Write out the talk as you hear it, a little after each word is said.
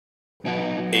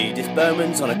Edith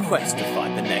Bowman's on a quest to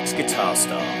find the next guitar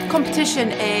star.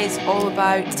 Competition is all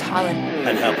about talent.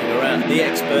 And helping her out the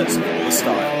experts of all the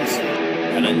styles.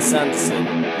 Helen Sanderson,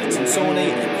 Litton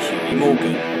Sawney and Huey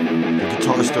Morgan. The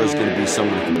guitar star is going to be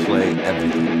someone who can play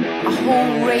everything. A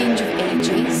whole range of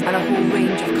ages and a whole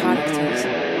range of characters.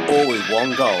 All with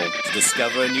one goal, to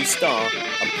discover a new star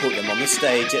and put them on the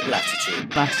stage at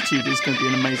Latitude. Latitude is going to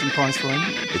be an amazing prize for him.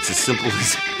 It's as simple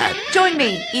as that. Join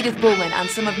me, Edith Bowman, and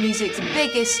some of music's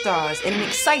biggest stars in an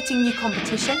exciting new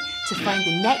competition to find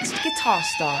the next guitar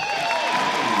star.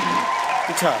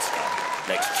 Guitar Star,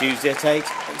 next Tuesday at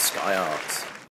 8 on Sky Arts.